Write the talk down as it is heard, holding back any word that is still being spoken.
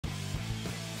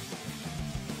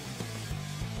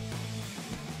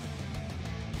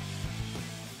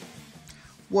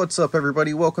What's up,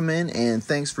 everybody? Welcome in, and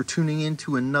thanks for tuning in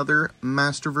to another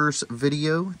Masterverse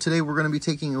video. Today we're going to be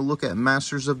taking a look at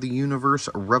Masters of the Universe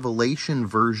Revelation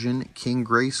version King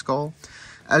Grayskull.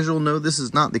 As you'll know, this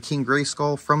is not the King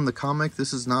Grayskull from the comic.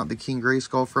 This is not the King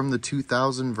Grayskull from the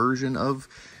 2000 version of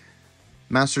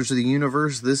Masters of the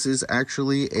Universe. This is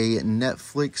actually a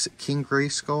Netflix King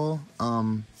Grayskull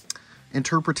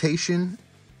interpretation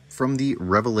from the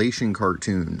Revelation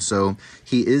cartoon. So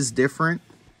he is different,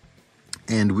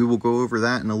 and we will go over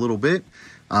that in a little bit.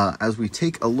 As we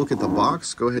take a look at the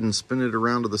box, go ahead and spin it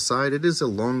around to the side. It is a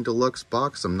long deluxe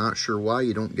box. I'm not sure why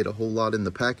you don't get a whole lot in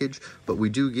the package, but we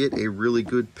do get a really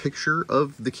good picture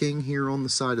of the king here on the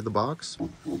side of the box.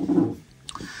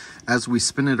 As we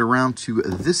spin it around to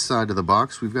this side of the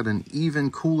box, we've got an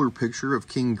even cooler picture of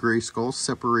King Grayskull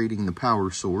separating the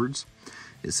power swords.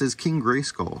 It says, King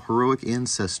Grayskull, heroic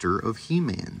ancestor of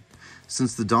He-Man.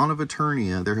 Since the dawn of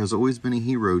Eternia, there has always been a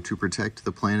hero to protect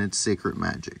the planet's sacred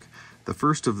magic. The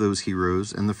first of those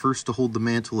heroes, and the first to hold the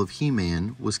mantle of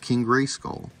He-Man, was King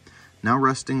Grayskull. Now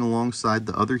resting alongside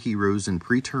the other heroes in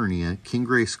Preternia, King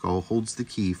Grayskull holds the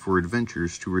key for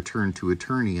adventures to return to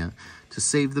Eternia to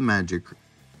save the magic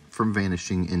from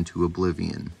vanishing into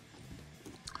oblivion.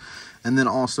 And then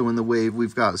also in the wave,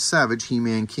 we've got Savage,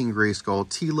 He-Man, King Grayskull,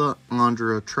 Teela,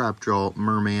 Andra, Trapjaw,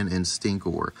 Merman, and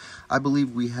Stinkor. I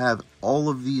believe we have all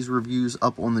of these reviews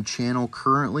up on the channel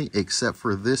currently, except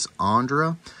for this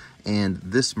Andra. And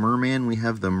this Merman, we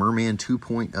have the Merman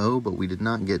 2.0, but we did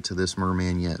not get to this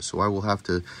Merman yet. So I will have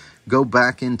to go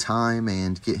back in time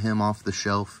and get him off the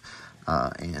shelf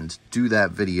and do that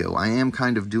video. I am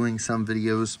kind of doing some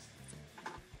videos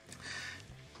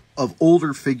of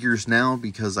older figures now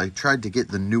because I tried to get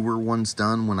the newer ones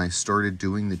done when I started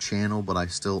doing the channel, but I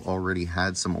still already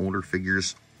had some older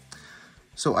figures.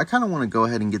 So I kind of want to go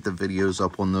ahead and get the videos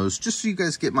up on those just so you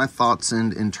guys get my thoughts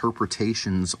and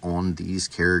interpretations on these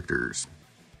characters.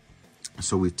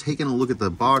 So we've taken a look at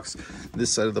the box. This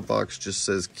side of the box just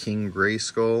says King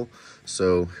Grayskull,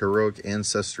 so heroic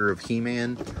ancestor of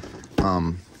He-Man.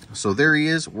 So there he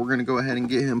is. We're going to go ahead and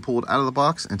get him pulled out of the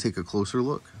box and take a closer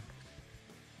look.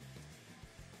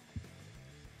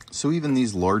 So even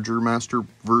these larger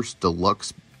Masterverse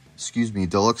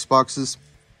deluxe boxes,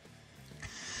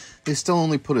 they still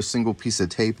only put a single piece of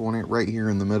tape on it right here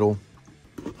in the middle.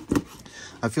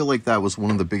 I feel like that was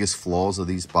one of the biggest flaws of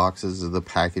these boxes, of the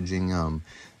packaging.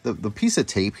 The piece of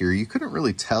tape here, you couldn't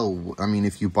really tell. I mean,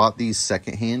 if you bought these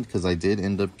secondhand, because I did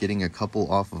end up getting a couple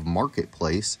off of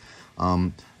Marketplace,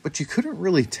 but you couldn't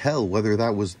really tell whether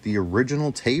that was the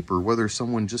original tape or whether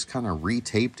someone just kind of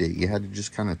retaped it. You had to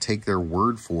just kind of take their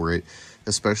word for it,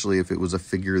 especially if it was a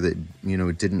figure that, you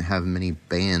know, didn't have many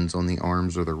bands on the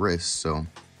arms or the wrists. So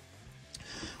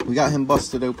we got him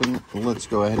busted open. Let's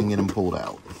go ahead and get him pulled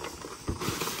out.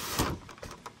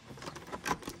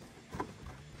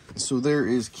 So there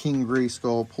is King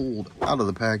Grayskull pulled out of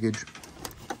the package.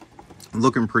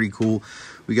 Looking pretty cool.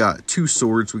 We got two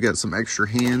swords. We got some extra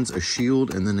hands, a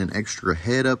shield, and then an extra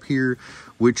head up here,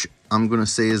 which I'm going to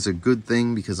say is a good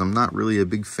thing because I'm not really a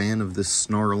big fan of this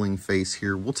snarling face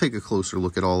here. We'll take a closer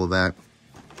look at all of that.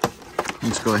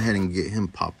 Let's go ahead and get him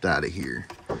popped out of here.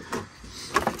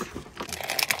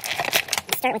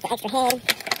 Start with the extra head.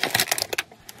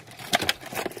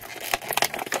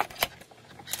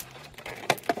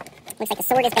 Looks like the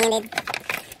sword is banded.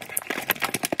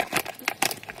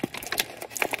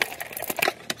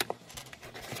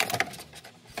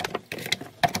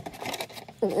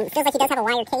 It feels like he does have a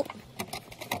wire cape.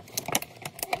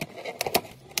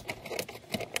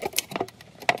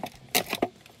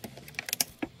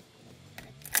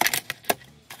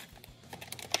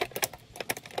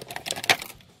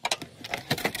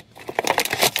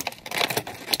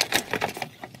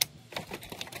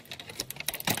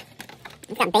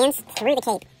 He's got bands through the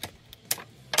cape.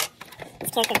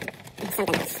 This character is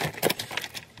something else.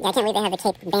 Yeah, I can't believe they have the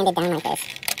cape banded down like this.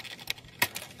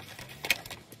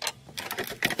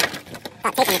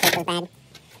 Thought tape on the cape was bad.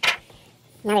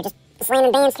 Now they're just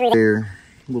slamming bands through They're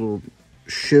little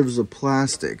shivs of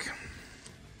plastic.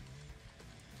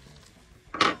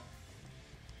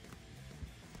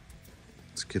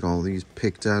 Let's get all these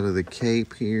picked out of the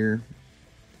cape here.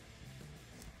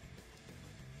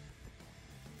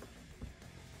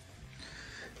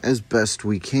 As best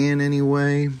we can,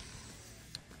 anyway.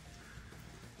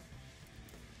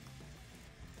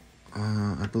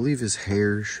 I believe his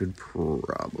hair should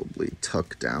probably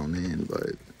tuck down in,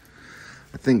 but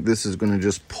I think this is going to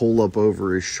just pull up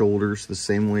over his shoulders the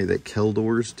same way that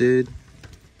Keldor's did.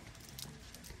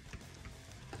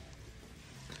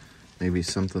 Maybe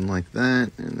something like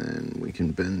that, and then we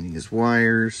can bend these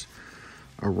wires.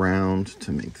 around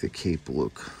to make the cape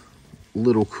look a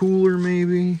little cooler,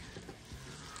 maybe.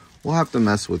 We'll have to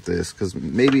mess with this because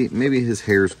maybe his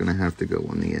hair is going to have to go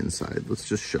on the inside. Let's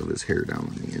just shove his hair down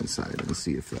on the inside and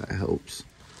see if that helps.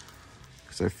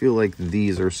 Because I feel like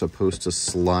these are supposed to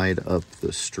slide up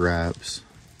the straps.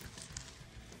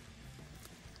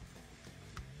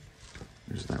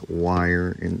 There's that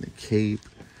wire in the cape.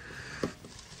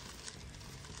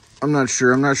 I'm not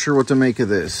sure what to make of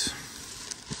this.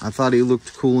 I thought he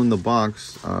looked cool in the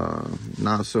box.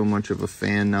 Not so much of a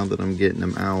fan now that I'm getting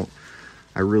him out.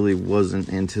 I really wasn't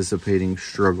anticipating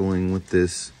struggling with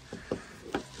this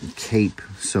cape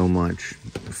so much.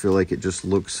 I feel like it just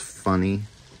looks funny.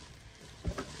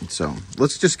 So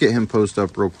let's just get him posed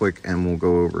up real quick and we'll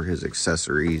go over his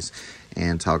accessories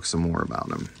and talk some more about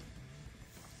him.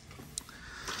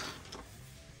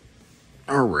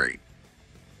 All right.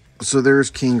 So there's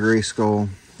King Grayskull.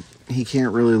 He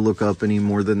can't really look up any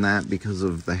more than that because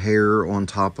of the hair on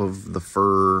top of the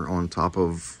fur, on top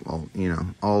of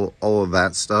all of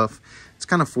that stuff. It's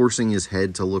kind of forcing his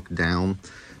head to look down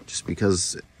just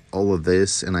because all of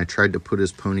this. And I tried to put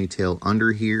his ponytail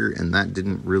under here and that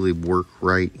didn't really work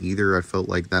right either. I felt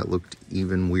like that looked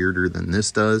even weirder than this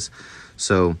does.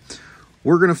 So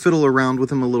we're going to fiddle around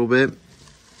with him a little bit.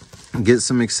 Get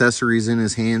some accessories in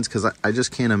his hands because I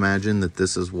just can't imagine that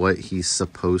this is what he's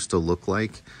supposed to look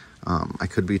like. I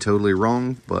could be totally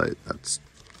wrong, but that's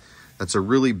a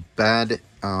really bad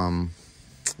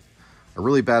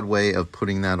way of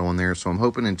putting that on there. So I'm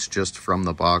hoping it's just from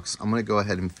the box. I'm going to go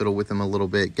ahead and fiddle with him a little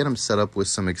bit, get him set up with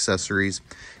some accessories,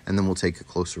 and then we'll take a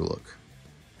closer look.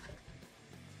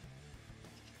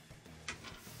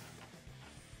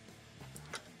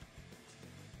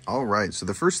 All right, so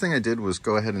the first thing I did was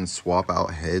go ahead and swap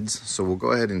out heads. So we'll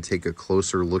go ahead and take a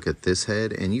closer look at this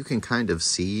head, and you can kind of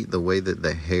see the way that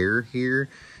the hair here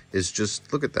is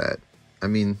just, look at that. I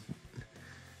mean,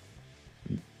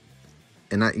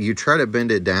 and you try to bend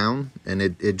it down, and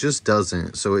it just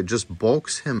doesn't. So it just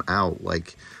bulks him out.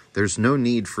 Like, there's no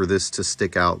need for this to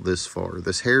stick out this far.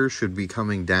 This hair should be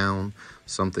coming down,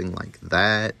 something like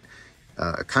that.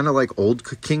 Kind of like old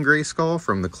King Grayskull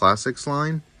from the Classics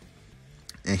line.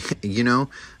 You know,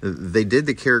 they did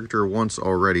the character once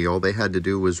already. All they had to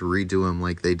do was redo him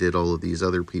like they did all of these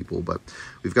other people. But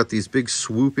we've got these big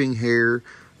swooping hair.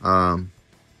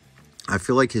 I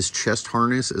feel like his chest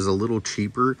harness is a little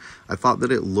cheaper. I thought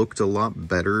that it looked a lot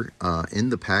better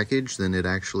in the package than it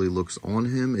actually looks on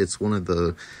him. It's one of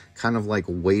the kind of like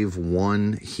Wave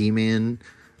 1 He-Man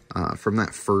from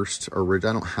that first original.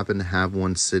 I don't happen to have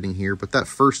one sitting here, but that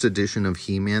first edition of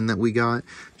He-Man that we got,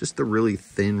 just the really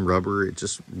thin rubber, it's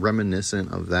just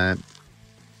reminiscent of that.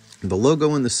 The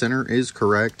logo in the center is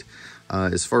correct,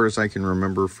 as far as I can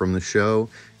remember from the show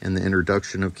and the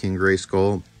introduction of King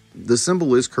Grayskull. The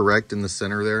symbol is correct in the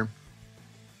center there.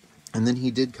 And then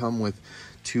he did come with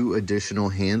 2 additional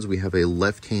hands. We have a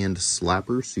left-hand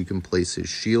slapper, so you can place his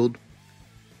shield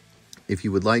if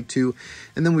you would like to.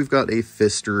 And then we've got a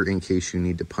fister in case you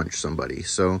need to punch somebody.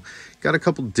 So got a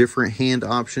couple different hand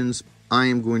options. I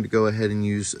am going to go ahead and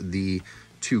use the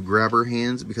 2 grabber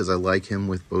hands because I like him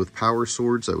with both power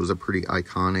swords. That was a pretty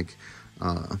iconic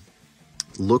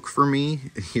look for me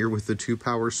here with the 2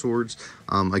 power swords.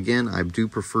 Again, I do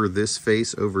prefer this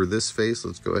face over this face.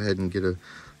 Let's go ahead and get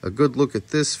a good look at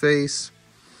this face.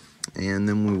 And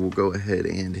then we will go ahead,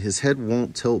 and his head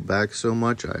won't tilt back so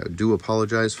much. I do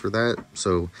apologize for that.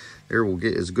 So there, we'll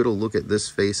get as good a look at this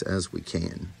face as we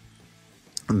can.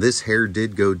 And this hair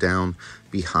did go down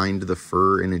behind the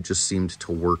fur, and it just seemed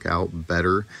to work out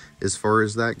better as far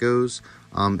as that goes.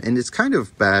 And it's kind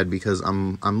of bad because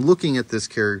I'm looking at this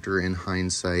character in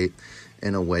hindsight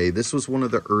in a way. This was one of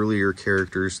the earlier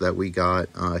characters that we got.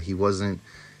 He wasn't...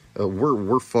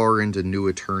 we're far into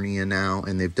New Eternia now,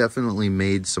 and they've definitely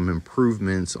made some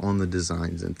improvements on the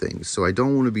designs and things. So I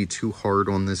don't want to be too hard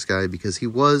on this guy because he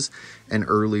was an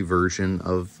early version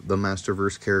of the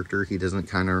Masterverse character. He doesn't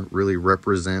kind of really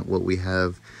represent what we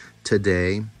have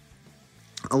today.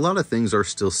 A lot of things are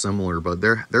still similar, but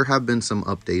there have been some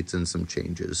updates and some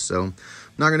changes. So I'm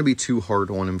not going to be too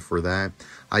hard on him for that.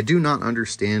 I do not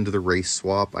understand the race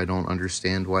swap. I don't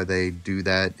understand why they do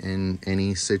that in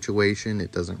any situation.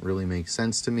 It doesn't really make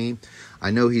sense to me. I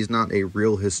know he's not a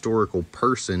real historical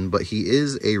person, but he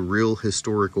is a real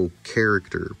historical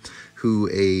character who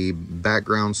a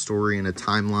background story and a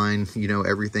timeline, you know,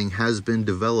 everything has been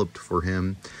developed for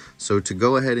him. So to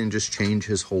go ahead and just change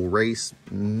his whole race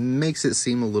makes it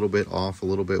seem a little bit off, a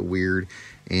little bit weird,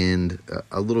 and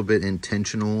a little bit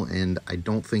intentional, and I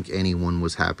don't think anyone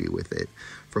was happy with it.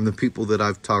 From the people that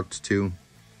I've talked to,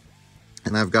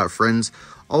 and I've got friends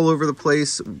all over the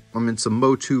place, I'm in some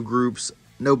Motu groups,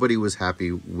 nobody was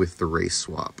happy with the race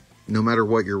swap. No matter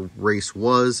what your race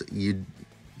was,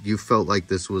 you felt like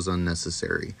this was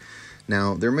unnecessary.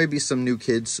 Now, there may be some new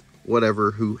kids,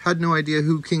 whatever, who had no idea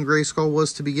who King Grayskull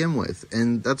was to begin with,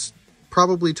 and that's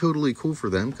probably totally cool for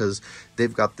them because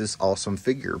they've got this awesome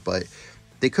figure, but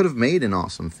they could have made an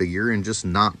awesome figure and just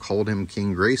not called him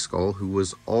King Grayskull, who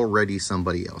was already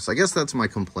somebody else. I guess that's my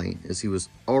complaint, is he was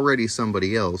already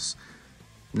somebody else.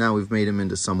 Now we've made him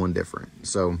into someone different.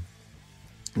 So,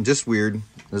 just weird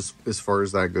as far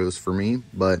as that goes for me,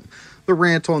 but the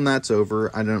rant on that's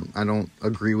over. I don't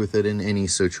agree with it in any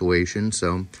situation.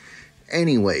 So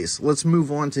anyways, let's move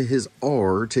on to his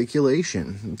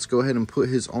articulation. Let's go ahead and put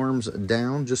his arms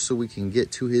down just so we can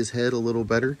get to his head a little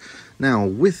better. Now,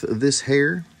 with this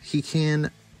hair, he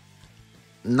can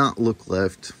not look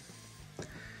left.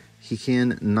 He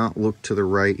can not look to the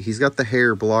right. He's got the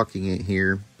hair blocking it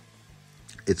here.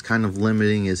 It's kind of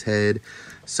limiting his head,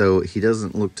 so he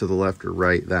doesn't look to the left or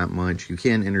right that much. You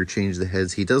can interchange the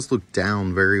heads. He does look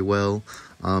down very well.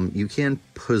 You can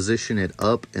position it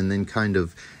up and then kind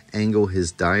of angle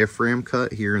his diaphragm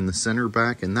cut here in the center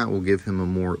back, and that will give him a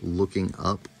more looking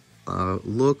up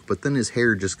look. But then his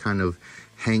hair just kind of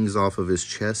hangs off of his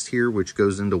chest here, which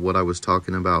goes into what I was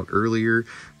talking about earlier.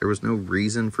 There was no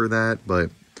reason for that, but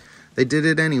they did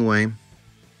it anyway.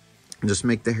 Just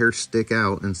make the hair stick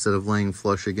out instead of laying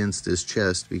flush against his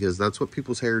chest, because that's what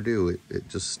people's hair do. It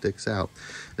just sticks out.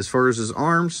 As far as his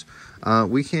arms,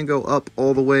 we can't go up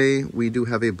all the way. We do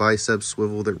have a bicep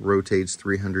swivel that rotates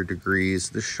 300 degrees.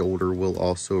 The shoulder will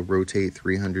also rotate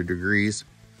 300 degrees.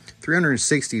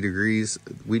 360 degrees.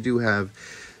 We do have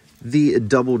the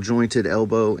double jointed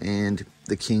elbow and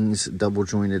the King's double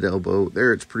jointed elbow.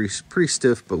 There it's pretty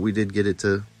stiff, but we did get it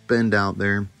to bend out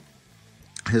there.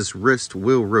 His wrist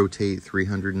will rotate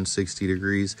 360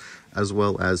 degrees, as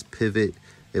well as pivot.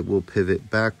 It will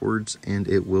pivot backwards and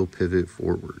it will pivot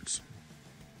forwards.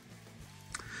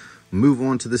 Move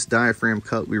on to this diaphragm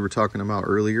cut we were talking about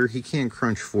earlier. He can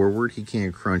crunch forward, he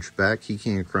can crunch back, he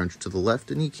can crunch to the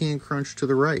left, and he can crunch to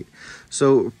the right.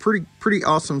 So pretty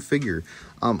awesome figure.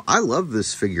 I love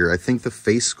this figure. I think the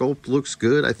face sculpt looks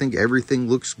good. I think everything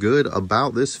looks good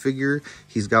about this figure.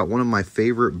 He's got one of my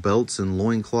favorite belts and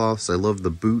loincloths. I love the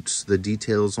boots, the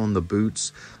details on the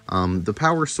boots. The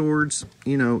power swords,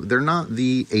 you know, they're not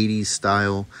the 80s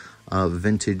style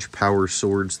vintage power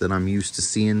swords that I'm used to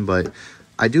seeing, but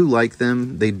I do like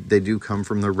them. They do come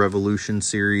from the Revolution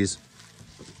series.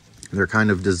 They're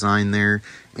kind of designed there,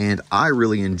 and I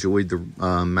really enjoyed the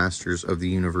Masters of the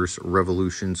Universe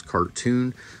Revolutions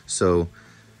cartoon. So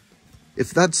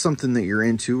if that's something that you're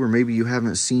into, or maybe you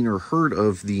haven't seen or heard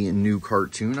of the new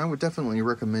cartoon, I would definitely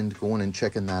recommend going and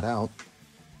checking that out.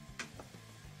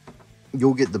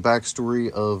 You'll get the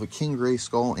backstory of King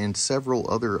Grayskull and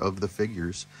several other of the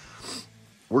figures.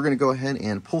 We're going to go ahead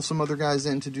and pull some other guys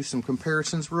in to do some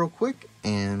comparisons real quick,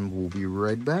 and we'll be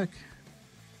right back.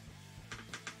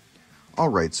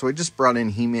 Alright, so I just brought in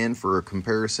He-Man for a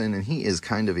comparison, and he is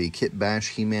kind of a kit bash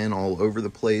He-Man all over the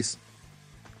place.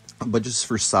 But just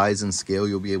for size and scale,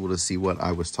 you'll be able to see what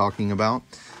I was talking about.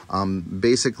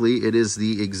 Basically, it is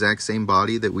the exact same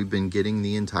body that we've been getting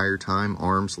the entire time.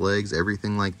 Arms, legs,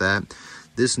 everything like that.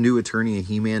 This new Eternia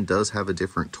He-Man does have a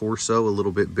different torso, a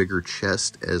little bit bigger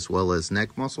chest, as well as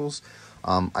neck muscles.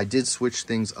 I did switch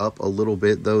things up a little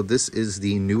bit, though. This is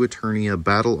the new Eternia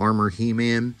Battle Armor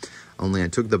He-Man. Only I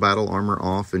took the battle armor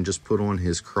off and just put on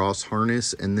his cross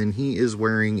harness, and then he is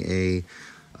wearing a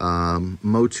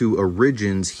Motu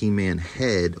Origins He-Man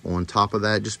head on top of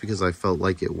that, just because I felt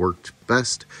like it worked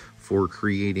best for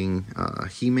creating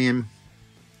He-Man.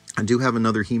 I do have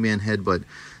another He-Man head, but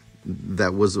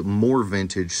that was more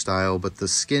vintage style, but the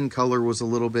skin color was a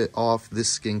little bit off. This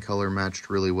skin color matched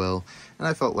really well, and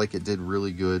I felt like it did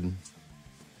really good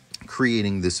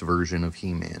creating this version of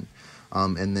He-Man.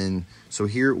 And then, so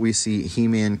here we see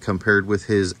He-Man compared with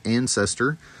his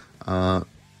ancestor,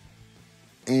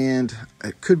 and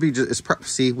it could be just,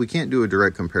 see, we can't do a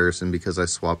direct comparison because I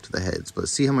swapped the heads, but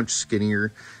see how much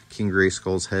skinnier King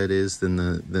Grayskull's head is than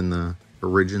the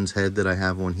Origins head that I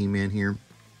have on He-Man here.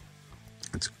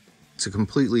 It's a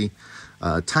completely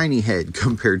tiny head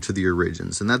compared to the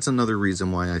Origins, and that's another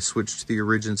reason why I switched to the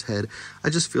Origins head. I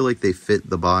just feel like they fit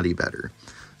the body better.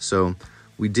 So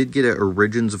we did get an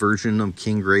Origins version of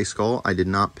King Grayskull. I did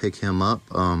not pick him up.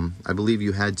 I believe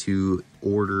you had to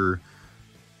order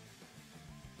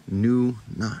new...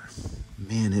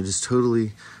 man, it is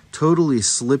totally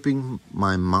slipping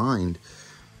my mind.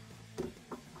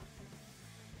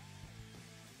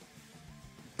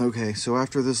 Okay, so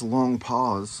after this long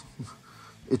pause,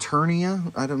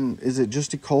 Eternia, is it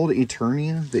just called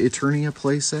Eternia? The Eternia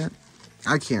playset?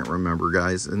 I can't remember,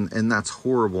 guys, and that's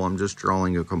horrible. I'm just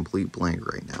drawing a complete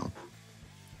blank right now.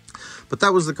 But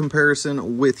that was the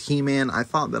comparison with He-Man. I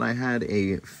thought that I had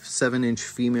a 7-inch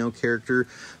female character,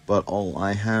 but all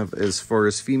I have as far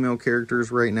as female characters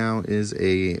right now is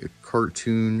a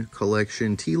cartoon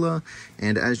collection Teela,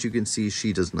 and as you can see,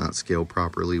 she does not scale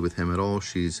properly with him at all.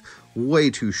 She's way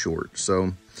too short,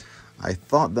 so I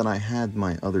thought that I had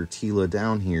my other Teela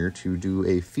down here to do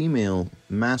a female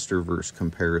Masterverse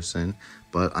comparison,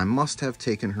 but I must have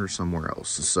taken her somewhere else.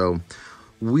 So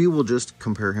we will just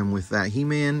compare him with that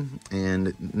He-Man,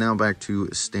 and now back to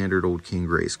standard old King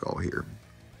Grayskull here.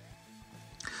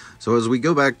 So as we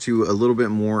go back to a little bit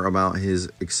more about his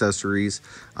accessories,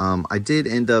 I did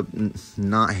end up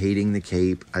not hating the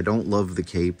cape. I don't love the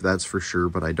cape, that's for sure,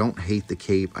 but I don't hate the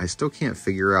cape. I still can't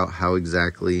figure out how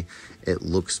exactly it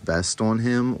looks best on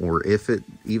him, or if it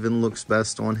even looks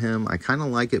best on him. I kind of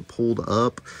like it pulled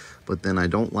up, but then I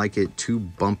don't like it too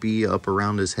bumpy up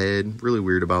around his head. Really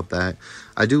weird about that.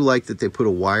 I do like that they put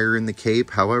a wire in the cape.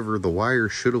 However, the wire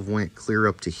should have went clear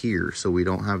up to here, so we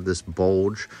don't have this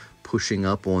bulge pushing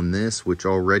up on this, which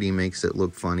already makes it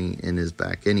look funny in his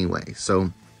back anyway.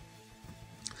 So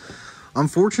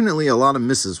unfortunately, a lot of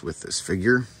misses with this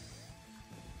figure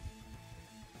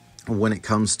when it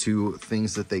comes to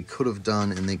things that they could have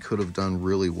done, and they could have done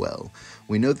really well.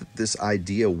 We know that this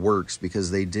idea works because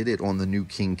they did it on the new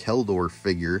King Keldor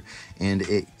figure, and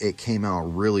it came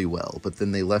out really well, but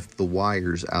then they left the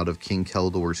wires out of King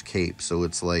Keldor's cape, so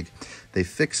it's like they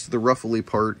fixed the ruffly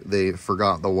part, they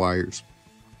forgot the wires.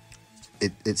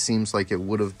 It seems like it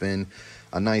would have been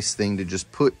a nice thing to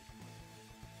just put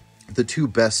the two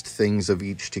best things of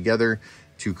each together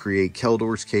to create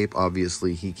Keldor's cape.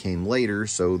 Obviously, he came later,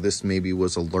 so this maybe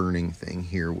was a learning thing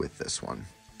here with this one.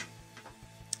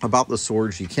 About the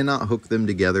swords, you cannot hook them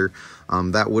together.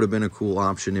 That would have been a cool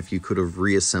option if you could have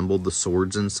reassembled the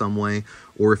swords in some way,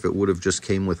 or if it would have just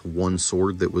came with one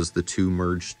sword that was the two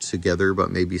merged together,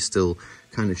 but maybe still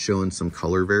kind of showing some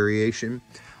color variation.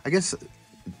 I guess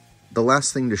the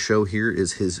last thing to show here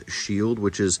is his shield,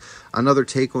 which is another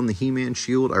take on the He-Man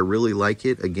shield. I really like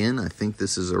it. Again, I think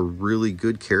this is a really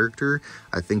good character.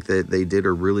 I think that they did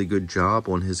a really good job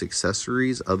on his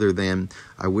accessories, other than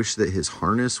I wish that his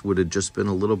harness would have just been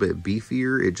a little bit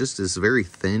beefier. It just is very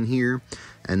thin here.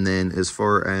 And then as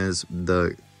far as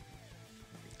the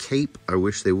cape, I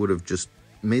wish they would have just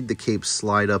made the cape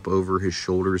slide up over his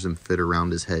shoulders and fit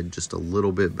around his head just a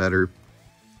little bit better.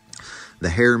 The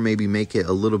hair, maybe make it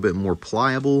a little bit more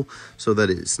pliable so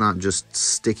that it's not just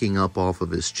sticking up off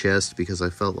of his chest, because I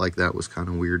felt like that was kind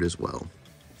of weird as well.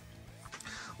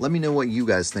 Let me know what you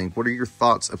guys think. What are your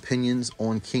thoughts, opinions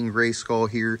on King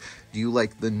Grayskull here? Do you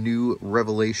like the new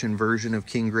Revelation version of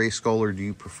King Grayskull, or do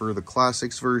you prefer the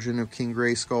Classics version of King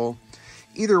Grayskull?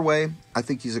 Either way, I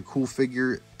think he's a cool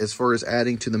figure. As far as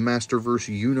adding to the Masterverse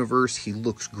universe, he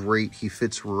looks great. He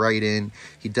fits right in.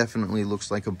 He definitely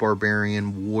looks like a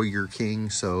barbarian warrior king,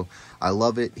 so I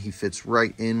love it. He fits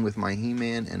right in with my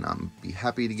He-Man, and I'm be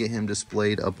happy to get him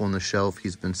displayed up on the shelf.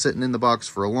 He's been sitting in the box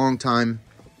for a long time,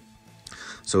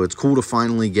 so it's cool to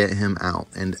finally get him out.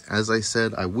 And as I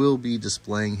said, I will be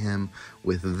displaying him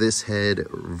with this head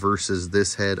versus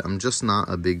this head. I'm just not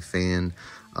a big fan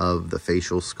of the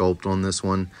facial sculpt on this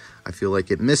one. I feel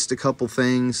like it missed a couple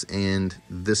things, and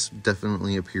this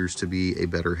definitely appears to be a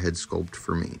better head sculpt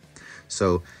for me.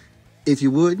 So if you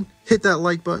would, hit that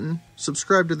like button,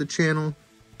 subscribe to the channel,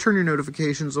 turn your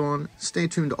notifications on, stay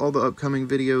tuned to all the upcoming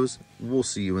videos. We'll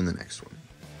see you in the next one.